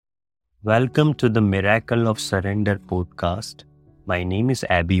Welcome to the Miracle of Surrender podcast. My name is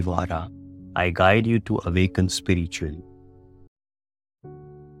Abhi Vara. I guide you to awaken spiritually.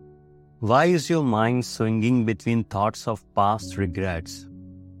 Why is your mind swinging between thoughts of past regrets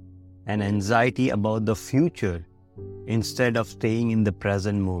and anxiety about the future instead of staying in the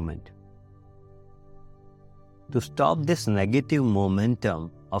present moment? To stop this negative momentum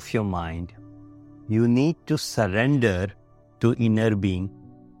of your mind, you need to surrender to inner being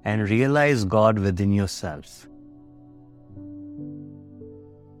and realize God within yourself.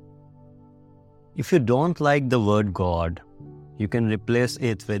 If you don't like the word God, you can replace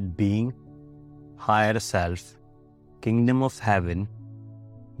it with being, higher self, kingdom of heaven,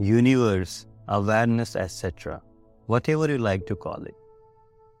 universe, awareness, etc. Whatever you like to call it.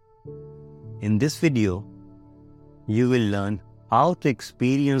 In this video, you will learn how to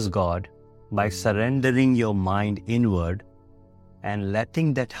experience God by surrendering your mind inward and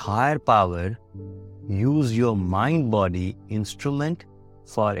letting that higher power use your mind-body instrument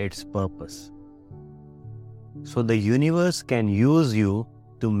for its purpose. So the universe can use you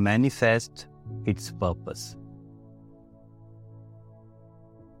to manifest its purpose.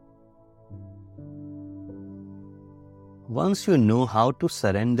 Once you know how to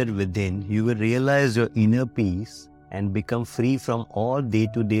surrender within, you will realize your inner peace and become free from all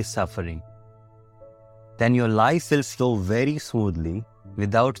day-to-day suffering. Then your life will flow very smoothly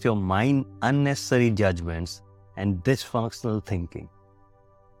without your mind unnecessary judgments and dysfunctional thinking.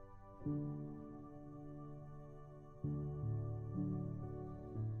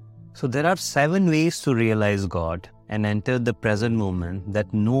 So there are 7 ways to realize God and enter the present moment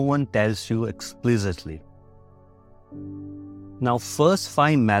that no one tells you explicitly. Now, first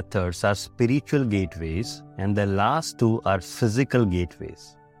 5 methods are spiritual gateways and the last 2 are physical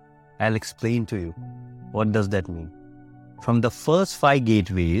gateways. I'll explain to you. What does that mean? From the first 5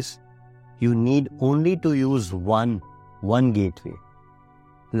 gateways, you need only to use one gateway.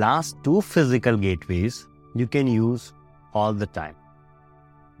 Last 2 physical gateways, you can use all the time.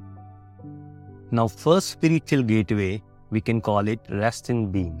 Now, first spiritual gateway, we can call it rest in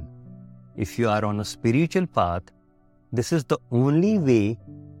being. If you are on a spiritual path, this is the only way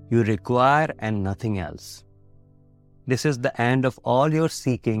you require and nothing else. This is the end of all your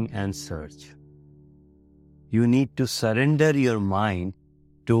seeking and search. You need to surrender your mind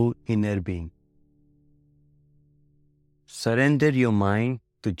to inner being. Surrender your mind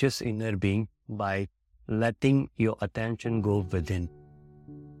to just inner being by letting your attention go within.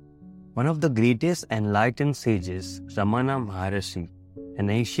 One of the greatest enlightened sages, Ramana Maharshi, in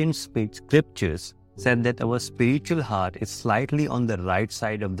ancient scriptures, said that our spiritual heart is slightly on the right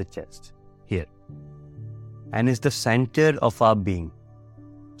side of the chest, here, and is the center of our being.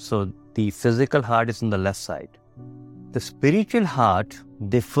 So the physical heart is on the left side. The spiritual heart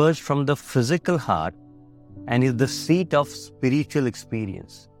differs from the physical heart and is the seat of spiritual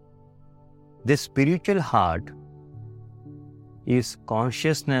experience. This spiritual heart is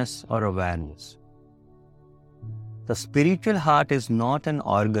consciousness or awareness. The spiritual heart is not an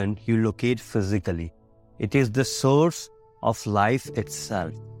organ you locate physically. It is the source of life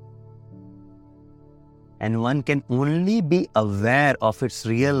itself. And one can only be aware of its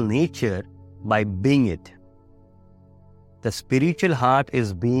real nature by being it. The spiritual heart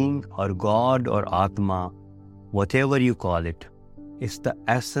is being or God or Atma, whatever you call it. It's the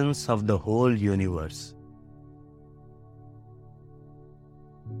essence of the whole universe.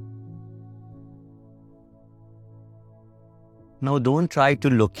 Now don't try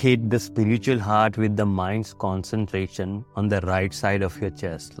to locate the spiritual heart with the mind's concentration on the right side of your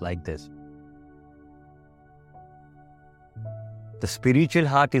chest like this. The spiritual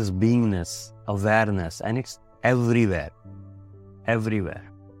heart is beingness, awareness, and it's everywhere.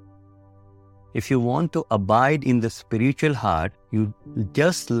 Everywhere. If you want to abide in the spiritual heart, you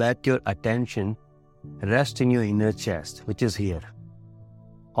just let your attention rest in your inner chest, which is here,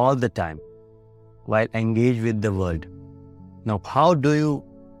 all the time, while engaged with the world. Now, how do you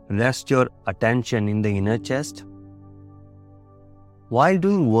rest your attention in the inner chest? While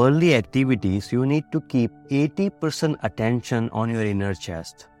doing worldly activities, you need to keep 80% attention on your inner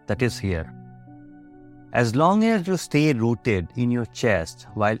chest, that is here. As long as you stay rooted in your chest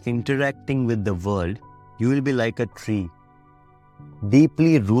while interacting with the world, you will be like a tree,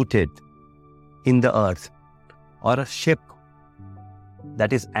 deeply rooted in the earth, or a ship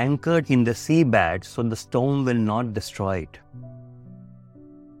that is anchored in the seabed so the storm will not destroy it.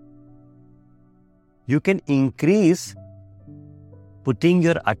 You can increase putting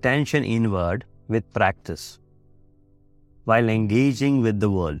your attention inward with practice while engaging with the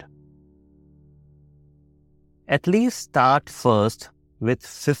world. At least start first with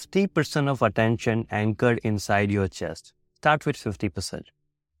 50% of attention anchored inside your chest. Start with 50%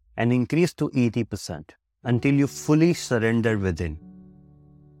 and increase to 80% until you fully surrender within.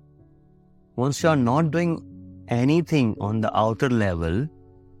 Once you are not doing anything on the outer level,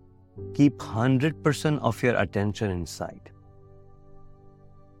 keep 100% of your attention inside.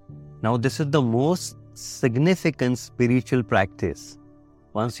 Now, this is the most significant spiritual practice.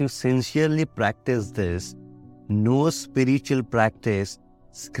 Once you sincerely practice this, no spiritual practice,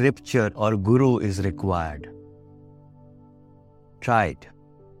 scripture or guru is required. Try it.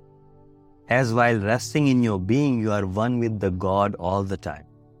 As while resting in your being, you are one with the God all the time.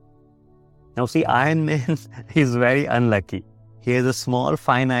 Now see, Iron Man is very unlucky. He has a small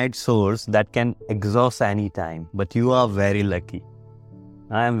finite source that can exhaust any time, but you are very lucky.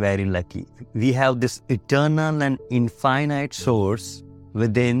 I am very lucky. We have this eternal and infinite source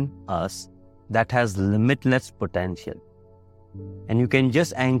within us that has limitless potential. And you can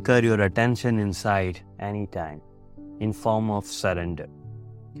just anchor your attention inside anytime in form of surrender.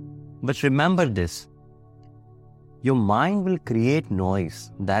 But remember this, your mind will create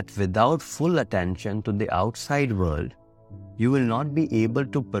noise that without full attention to the outside world, you will not be able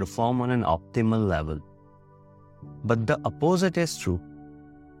to perform on an optimal level. But the opposite is true.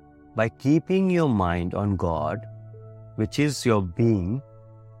 By keeping your mind on God, which is your being,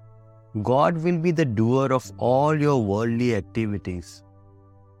 God will be the doer of all your worldly activities.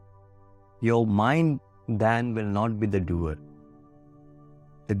 Your mind then will not be the doer.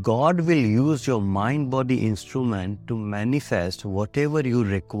 The God will use your mind-body instrument to manifest whatever you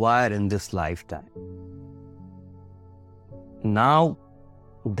require in this lifetime. Now,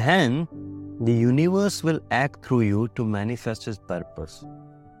 then, the universe will act through you to manifest His purpose.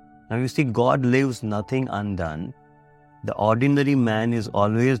 Now you see, God leaves nothing undone. The ordinary man is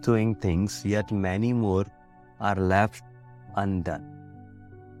always doing things, yet many more are left undone.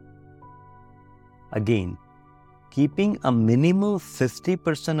 Again, keeping a minimum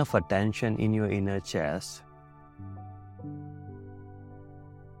 50% of attention in your inner chest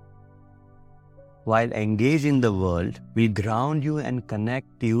while engaged in the world will ground you and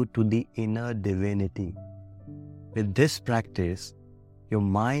connect you to the inner divinity. With this practice, your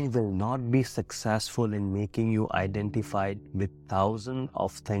mind will not be successful in making you identified with thousands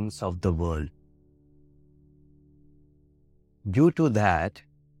of things of the world. Due to that,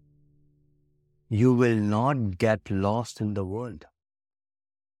 you will not get lost in the world.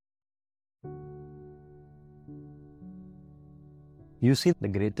 You see, the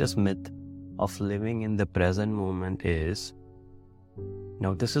greatest myth of living in the present moment is,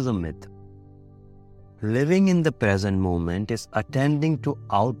 now this is a myth. Living in the present moment is attending to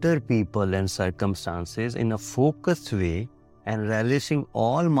outer people and circumstances in a focused way and relishing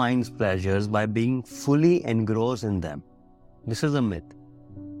all mind's pleasures by being fully engrossed in them. This is a myth.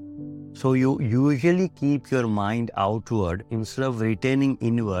 So you usually keep your mind outward instead of retaining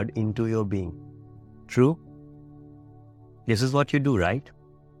inward into your being. True? This is what you do, right?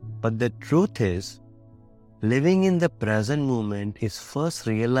 But the truth is, living in the present moment is first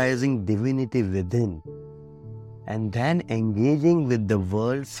realizing divinity within and then engaging with the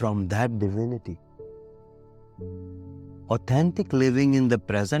world from that divinity. Authentic living in the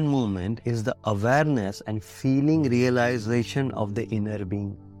present moment is the awareness and feeling realization of the inner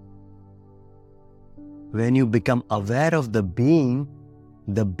being. When you become aware of the being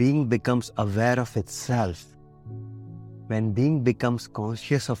becomes aware of itself. When being becomes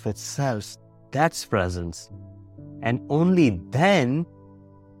conscious of itself, that's presence. And only then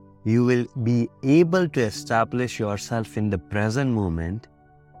you will be able to establish yourself in the present moment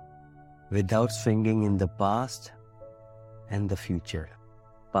without swinging in the past and the future.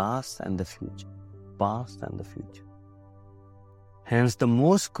 Past and the future. Past and the future. Hence, the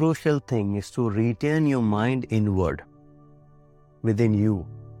most crucial thing is to retain your mind inward, within you,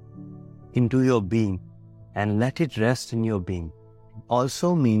 into your being, and let it rest in your being.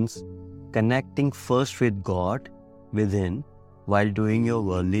 Also means connecting first with God within while doing your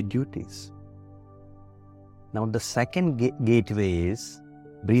worldly duties. Now, the second gateway is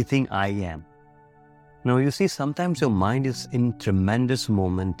breathing I am. Now, you see, sometimes your mind is in tremendous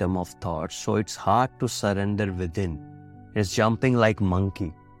momentum of thoughts, so it's hard to surrender within. It's jumping like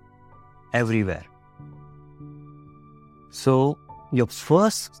monkey everywhere. So, you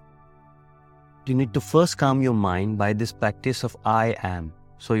need to first calm your mind by this practice of I am.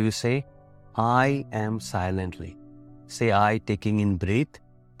 So you say, I am silently. Say I taking in breath,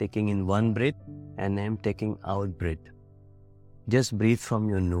 taking in one breath, and am taking out breath. Just breathe from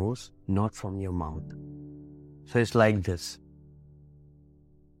your nose, not from your mouth. So it's like this.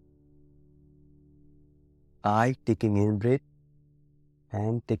 I taking in breath,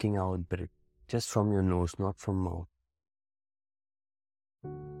 and taking out breath just from your nose, not from mouth.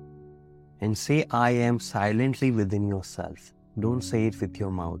 And say I am silently within yourself. Don't say it with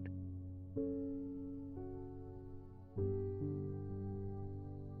your mouth.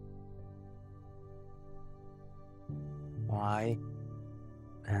 I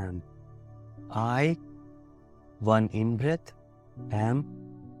am. I, one in breath, am,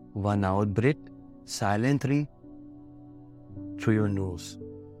 one out breath, silently through your nose.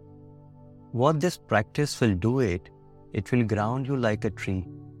 What this practice will do it will ground you like a tree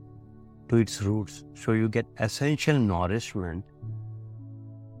to its roots, so you get essential nourishment.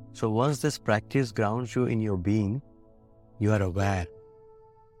 So once this practice grounds you in your being, you are aware,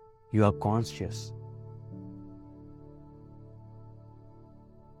 you are conscious.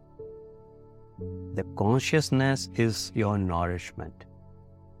 The consciousness is your nourishment.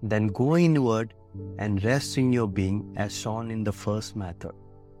 Then go inward and rest in your being as shown in the first method.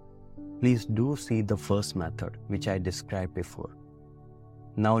 Please do see the first method which I described before.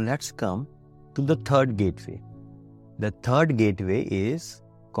 Now let's come to the third gateway. The third gateway is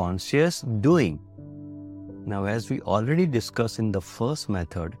conscious doing. Now, as we already discussed in the first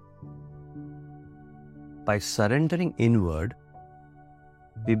method, by surrendering inward,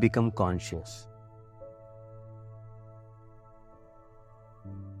 we become conscious.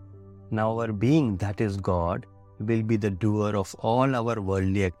 Now our being, that is God, will be the doer of all our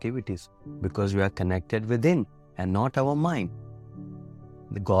worldly activities because we are connected within and not our mind.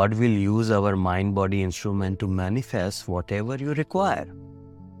 God will use our mind-body instrument to manifest whatever you require.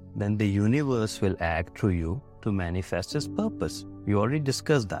 Then the universe will act through you to manifest its purpose. You already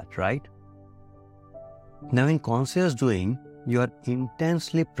discussed that, right? Now in conscious doing, you are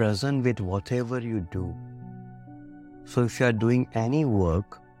intensely present with whatever you do. So if you are doing any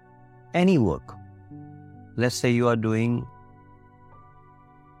work, let's say you are doing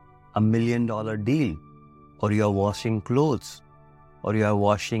 $1 million deal, or you are washing clothes, or you are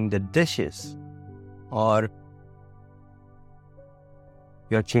washing the dishes, or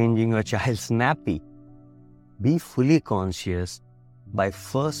you are changing your child's nappy. Be fully conscious by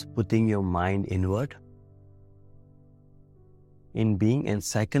first putting your mind inward in being, and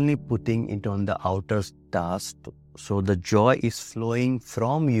secondly putting it on the outer task, so the joy is flowing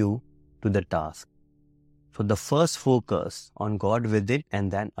from you to the task. So the first focus on God with it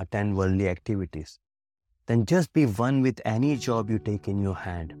and then attend worldly activities. Then just be one with any job you take in your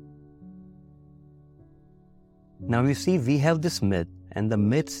hand. Now you see, we have this myth, and the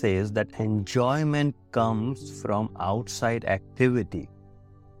myth says that enjoyment comes from outside activity.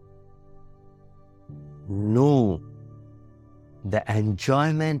 No, the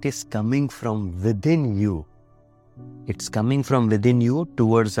enjoyment is coming from within you. It's coming from within you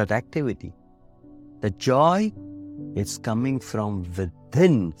towards that activity. The joy is coming from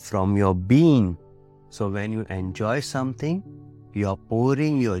within, from your being. So when you enjoy something, you are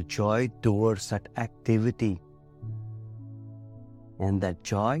pouring your joy towards that activity. And that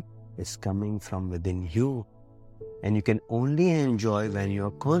joy is coming from within you. And you can only enjoy when you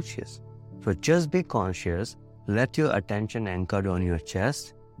are conscious. So just be conscious, let your attention anchored on your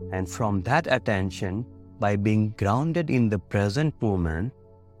chest, and from that attention, by being grounded in the present moment,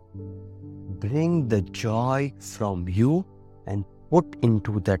 bring the joy from you and put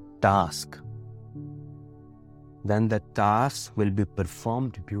into that task. Then the task will be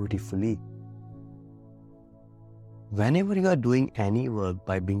performed beautifully. Whenever you are doing any work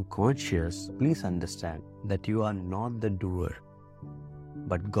by being conscious, please understand that you are not the doer,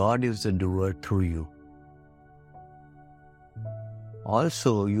 but God is the doer through you.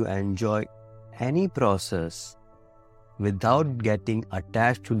 Also, you enjoy any process without getting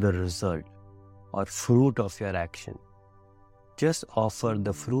attached to the result or fruit of your action. Just offer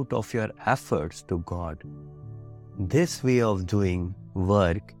the fruit of your efforts to God. This way of doing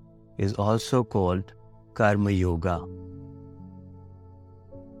work is also called Karma Yoga.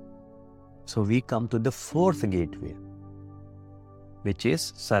 So we come to the fourth gateway, which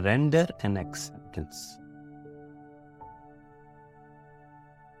is surrender and acceptance.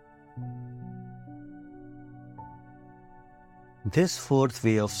 This fourth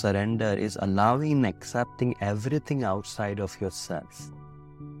way of surrender is allowing and accepting everything outside of yourself.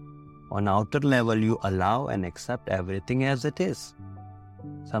 On outer level, you allow and accept everything as it is.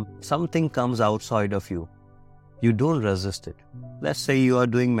 Something comes outside of you. You don't resist it. Let's say you are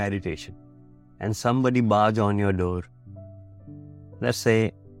doing meditation and somebody barges on your door. Let's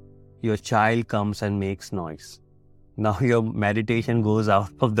say your child comes and makes noise. Now your meditation goes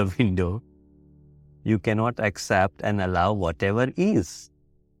out of the window. You cannot accept and allow whatever is.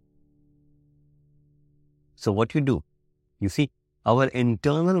 So what you do? You see, Our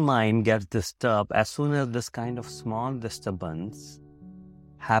internal mind gets disturbed as soon as this kind of small disturbance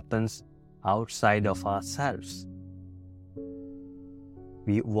happens outside of ourselves.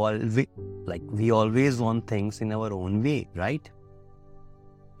 We always want things in our own way, right?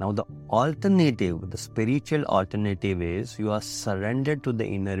 Now the spiritual alternative is you are surrendered to the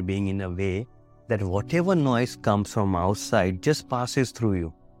inner being in a way that whatever noise comes from outside just passes through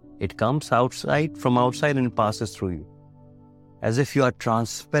you. It comes from outside and passes through you, as if you are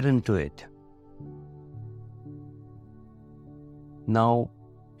transparent to it. Now,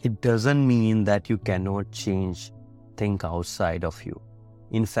 it doesn't mean that you cannot think outside of you.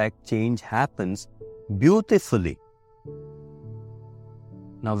 In fact, change happens beautifully.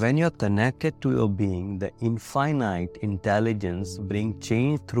 Now, when you're connected to your being, the infinite intelligence brings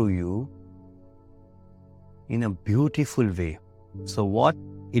change through you in a beautiful way. So what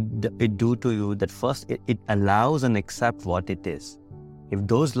it do to you, that first it allows and accepts what it is. If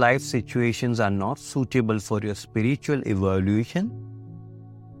those life situations are not suitable for your spiritual evolution,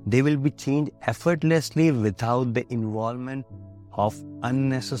 they will be changed effortlessly without the involvement of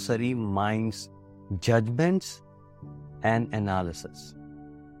unnecessary mind's judgments and analysis.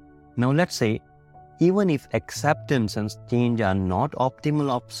 Now let's say, even if acceptance and change are not optimal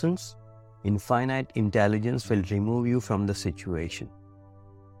options, infinite intelligence will remove you from the situation.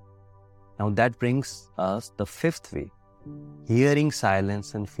 Now that brings us the fifth way, hearing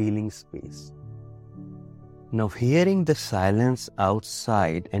silence and feeling space. Now hearing the silence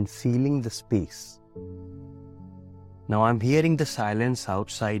outside and feeling the space. Now I'm hearing the silence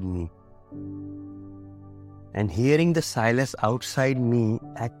outside me. And hearing the silence outside me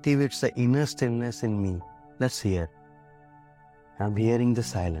activates the inner stillness in me. Let's hear. I'm hearing the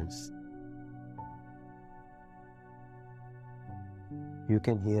silence. You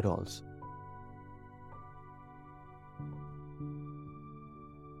can hear also.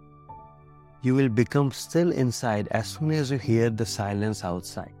 You will become still inside as soon as you hear the silence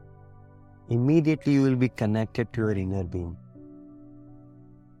outside. Immediately you will be connected to your inner being.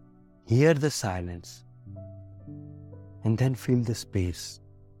 Hear the silence and then feel the space.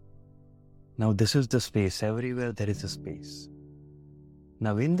 Now this is the space. Everywhere there is a space.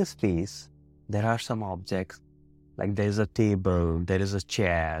 Now in the space, there are some objects, like there is a table, there is a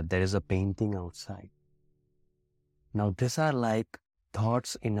chair, there is a painting outside. Now these are like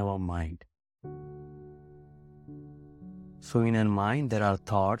thoughts in our mind. So in our mind there are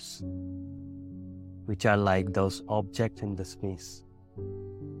thoughts which are like those objects in the space.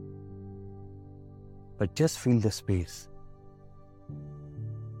 But just feel the space.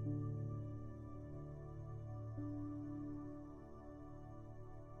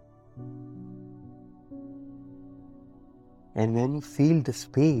 And when you feel the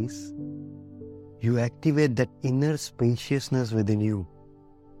space, you activate that inner spaciousness within you.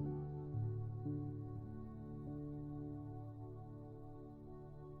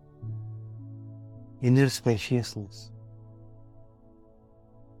 Inner spaciousness.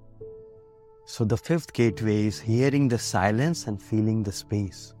 So the fifth gateway is hearing the silence and feeling the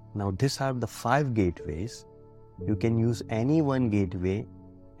space. Now these are the 5 gateways. You can use any one gateway,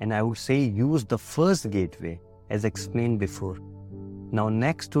 and I would say use the first gateway as explained before. Now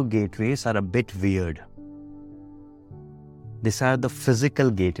next 2 gateways are a bit weird. These are the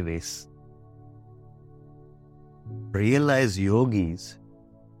physical gateways. Realized yogis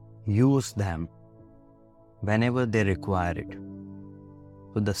use them whenever they require it.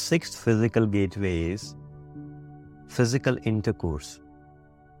 So the 6th physical gateway is physical intercourse.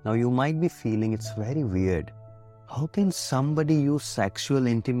 Now you might be feeling it's very weird. How can somebody use sexual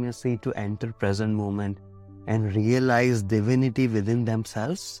intimacy to enter present moment and realize divinity within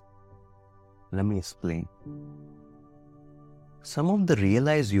themselves? Let me explain. Some of the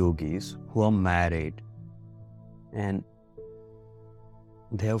realized yogis who are married and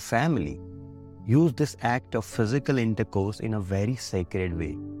they have family use this act of physical intercourse in a very sacred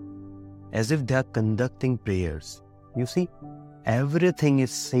way, as if they are conducting prayers. You see, everything is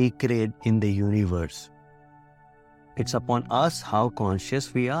sacred in the universe. It's upon us how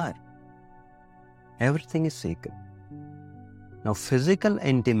conscious we are. Everything is sacred. Now, physical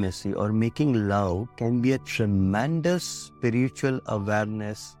intimacy or making love can be a tremendous spiritual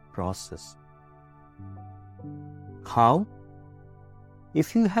awareness process. How?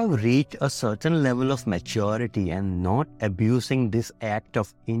 If you have reached a certain level of maturity and not abusing this act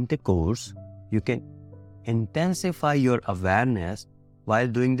of intercourse, you can intensify your awareness while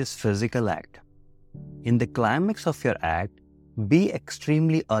doing this physical act. In the climax of your act, be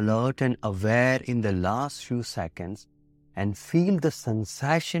extremely alert and aware in the last few seconds and feel the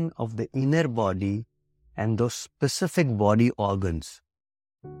sensation of the inner body and those specific body organs.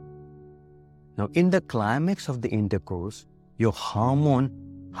 Now, in the climax of the intercourse, your hormone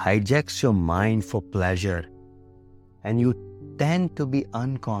hijacks your mind for pleasure and you tend to be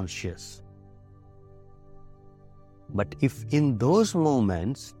unconscious. But if in those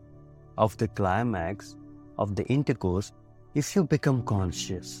moments of the climax of the intercourse, if you become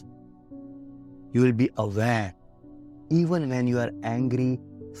conscious, you will be aware even when you are angry,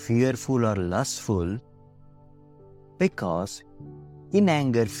 fearful or lustful, because in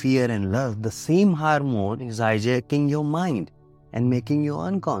anger, fear and love, the same hormone is hijacking your mind and making you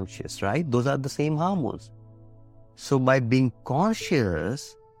unconscious, right? Those are the same hormones. So by being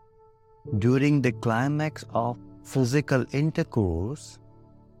conscious during the climax of physical intercourse,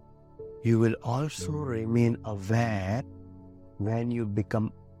 you will also remain aware when you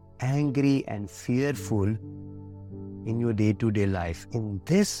become angry and fearful in your day-to-day life. In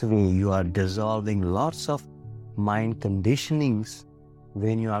this way, you are dissolving lots of mind conditionings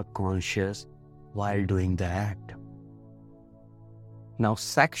when you are conscious while doing the act. Now,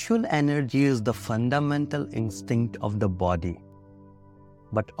 sexual energy is the fundamental instinct of the body,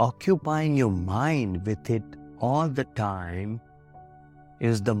 but occupying your mind with it all the time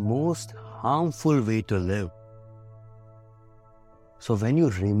is the most harmful way to live. So when you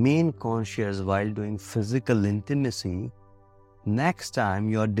remain conscious while doing physical intimacy, next time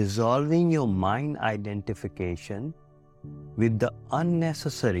you are dissolving your mind identification with the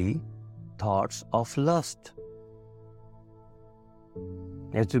unnecessary thoughts of lust.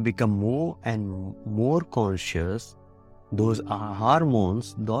 As you become more and more conscious, those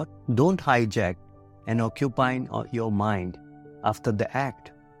hormones don't hijack and occupy your mind after the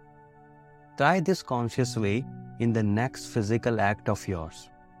act. Try this conscious way in the next physical act of yours,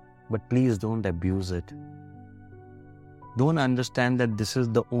 but please don't abuse it. Don't understand that this is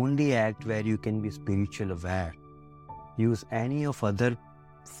the only act where you can be spiritual aware. Use any of other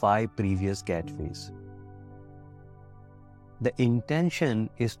 5 previous gateways. The intention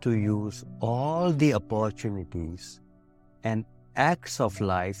is to use all the opportunities and acts of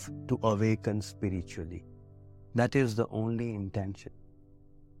life to awaken spiritually. That is the only intention.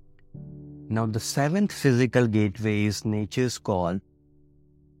 Now, the 7th physical gateway is nature's call,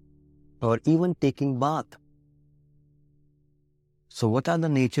 or even taking bath. So what are the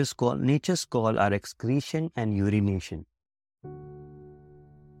nature's call? Nature's call are excretion and urination.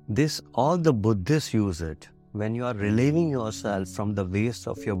 This, all the Buddhists use it. When you are relieving yourself from the waste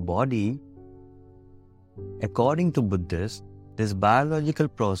of your body, according to Buddhists, this biological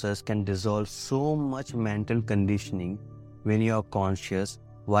process can dissolve so much mental conditioning when you are conscious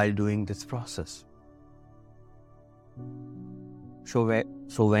while doing this process. So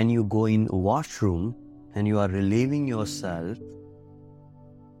when you go in washroom and you are relieving yourself,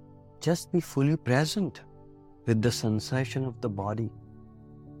 just be fully present with the sensation of the body.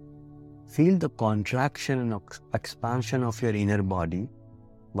 Feel the contraction and expansion of your inner body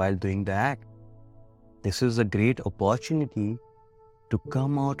while doing the act. This is a great opportunity to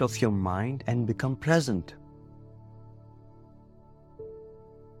come out of your mind and become present.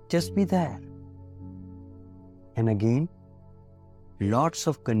 Just be there. And again, lots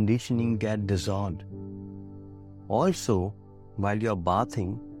of conditioning get dissolved. Also, while you are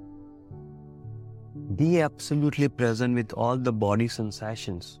bathing, be absolutely present with all the body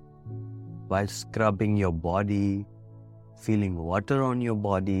sensations. While scrubbing your body, feeling water on your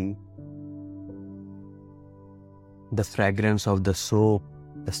body, the fragrance of the soap,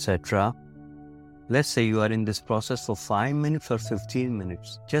 etc. Let's say you are in this process for 5 minutes or 15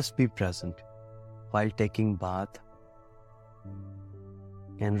 minutes. Just be present while taking bath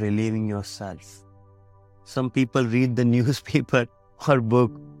and relieving yourself. Some people read the newspaper or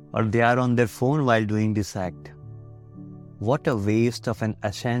book, or they are on their phone while doing this act. What a waste of an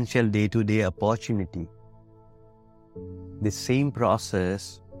essential day-to-day opportunity. The same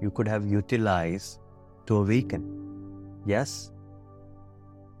process you could have utilized to awaken. Yes?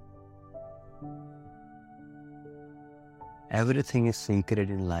 Everything is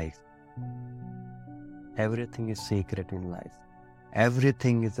sacred in life. Everything is sacred in life.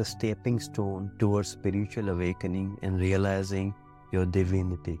 Everything is a stepping stone towards spiritual awakening and realizing your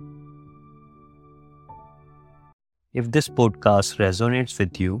divinity. If this podcast resonates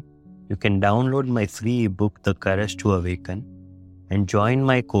with you, you can download my free ebook, The Courage to Awaken, and join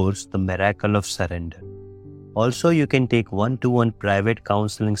my course, The Miracle of Surrender. Also, you can take 1-to-1 private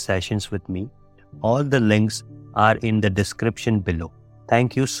counseling sessions with me. All the links are in the description below.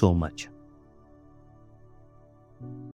 Thank you so much.